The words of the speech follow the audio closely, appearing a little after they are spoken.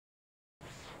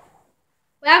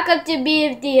Welcome to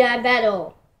Bfdi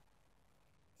battle.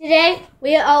 Today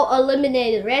we all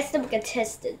eliminated random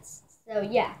contestants. So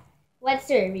yeah, let's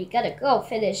see. We gotta go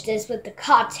finish this with the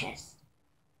contest.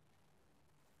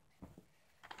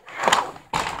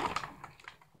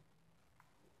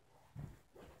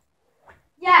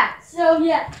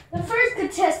 The first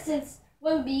contestants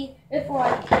will be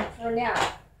for now.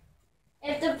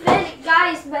 If the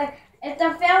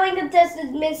failing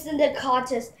contestant missing the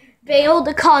contest,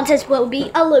 the contest will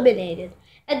be eliminated.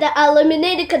 And the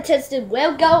eliminated contestant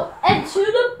will go into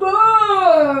the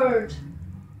bird.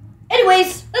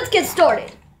 Anyways, let's get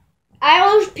started. I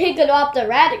always pick up the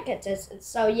random contestants,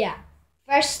 so yeah.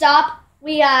 First stop,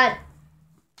 we got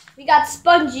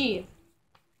Spongy.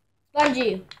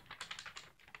 Yeah,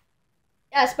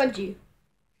 Spongy.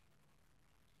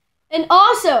 And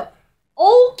also,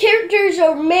 all characters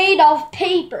are made of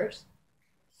papers.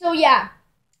 So yeah.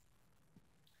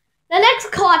 The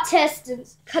next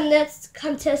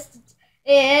contestant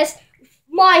is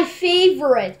my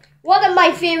favorite. One of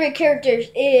my favorite characters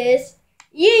is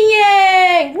Yin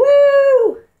Yang.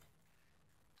 Woo!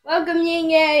 Welcome, Yin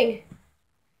Yang.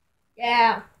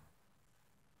 Yeah.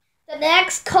 The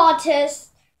next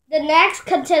contestant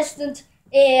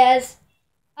is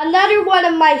another one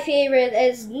of my favorite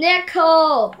is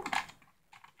Nicole.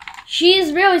 She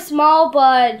is really small,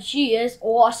 but she is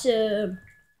awesome.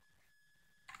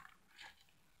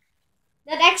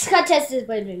 The next contestant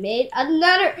will be made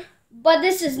but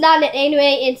this is not an anime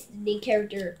instant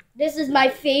character. This is my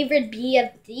favorite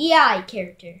Bfdi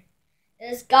character.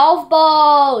 It's Golf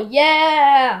Ball,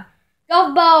 yeah,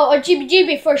 Golf Ball or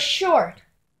GB for short.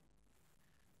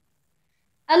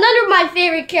 Another my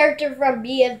favorite character from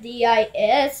Bfdi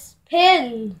is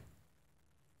Pin.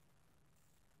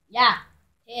 Yeah,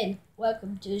 Pin.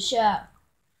 Welcome to the show.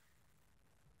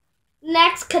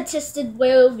 Next contestant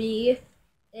will be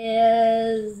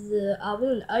I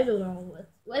don't know.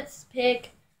 Let's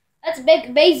pick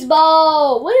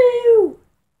baseball. Woo!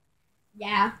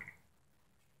 Yeah.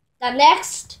 The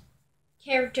next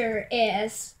character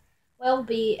is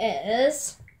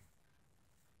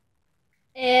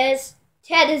tennis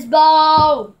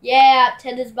ball. Yeah,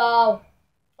 tennis ball.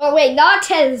 Oh wait, not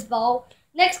tennis ball.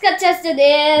 Next contestant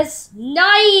is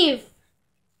Knife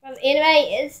from Anime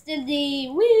Instantly.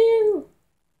 Woo!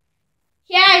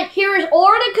 Yeah, here's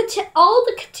all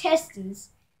the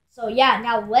contestants. So yeah,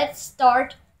 now let's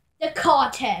start the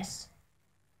contest.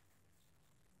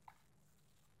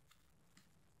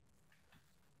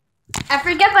 I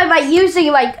forget by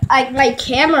using my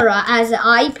camera as an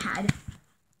iPad.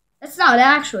 That's not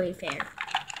actually fair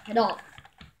at all.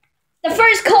 The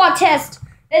first contest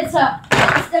it's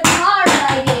the car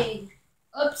riding.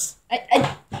 Oops,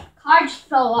 car just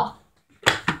fell off.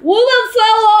 Whoever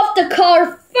fell off the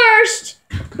car first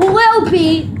will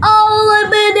be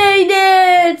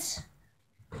eliminated.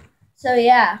 So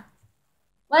yeah,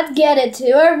 let's get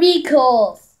into our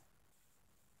vehicles.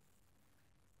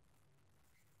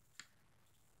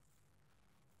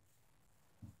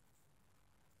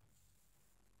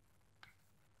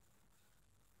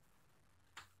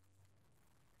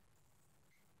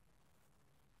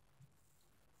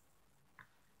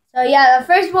 So yeah, the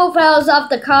first one falls off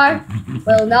the car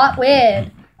will not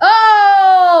win.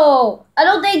 Oh! I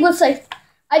don't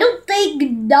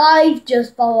think Knife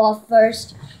just fell off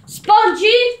first. Spongy,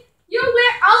 you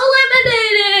were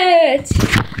eliminated!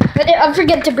 But I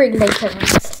forget to bring my camera.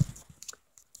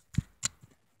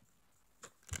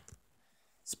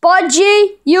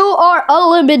 Spongy, you are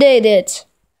eliminated.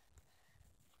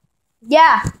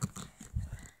 Yeah.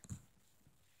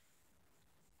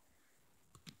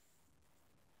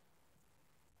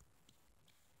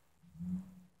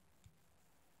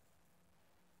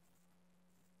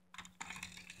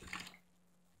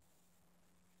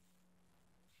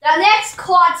 The next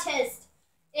contest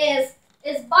is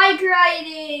bike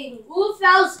riding. Who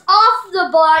falls off the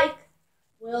bike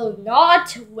will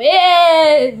not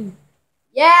win.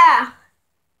 Yeah.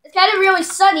 It's kind of really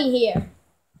sunny here.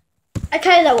 I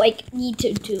kind of need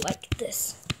to do like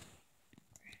this.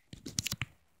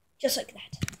 Just like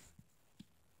that.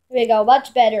 There we go,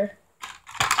 much better.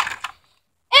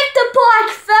 If the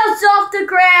bike falls off the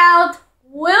ground,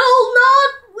 will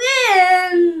not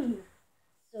win.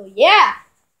 So yeah.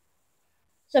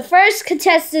 So first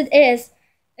contestant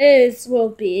will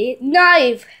be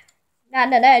Knife.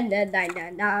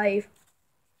 Knife.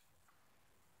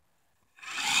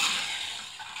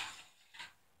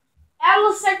 I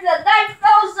will say the Knife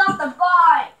falls off the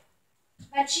bike,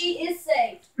 but she is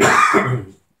safe.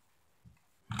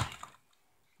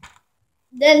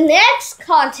 The next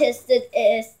contestant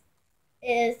is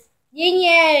Yin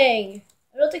Yang.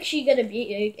 I don't think she's gonna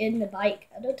be in the bike.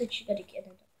 I don't think she's gonna get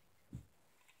in.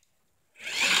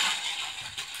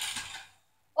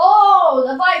 Oh,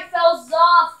 the bike fell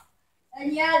off,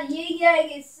 and yeah, the yin yang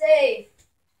is safe.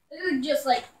 Just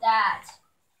like that.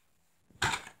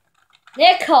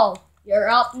 Nicole, you're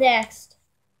up next.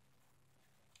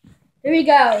 Here we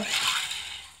go.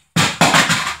 That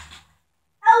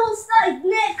was like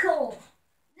Nicole.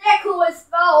 Nicole is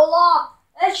fell off,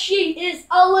 and she is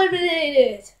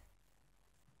eliminated.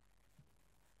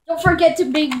 Don't forget to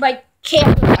bring my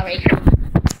camera right here.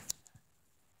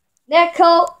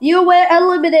 Nicole, you were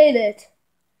eliminated.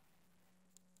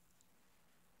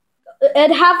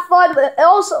 And have fun with,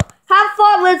 also have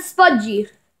fun with Spongy.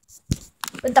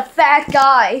 With the fat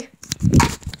guy.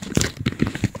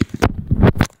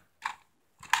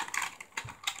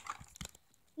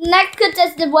 Next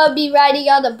contestant will be riding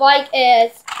on the bike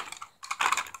is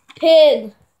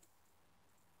Pin.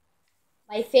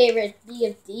 My favorite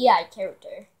Bfdi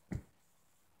character.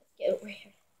 Let's get over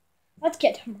here. Let's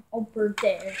get him over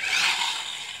there.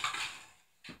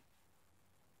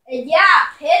 And yeah,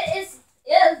 Pin is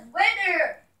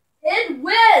winner. Pin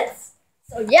wins.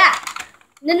 So yeah.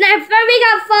 Then we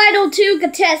got final 2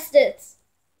 contestants.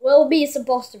 We'll be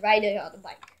supposed to ride it on the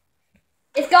bike.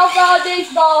 Let's go for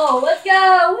baseball. Let's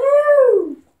go.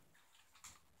 Woo!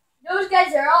 Those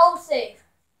guys are all safe.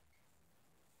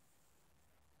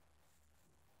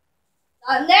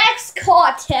 The next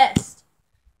contest,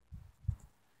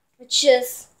 which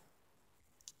is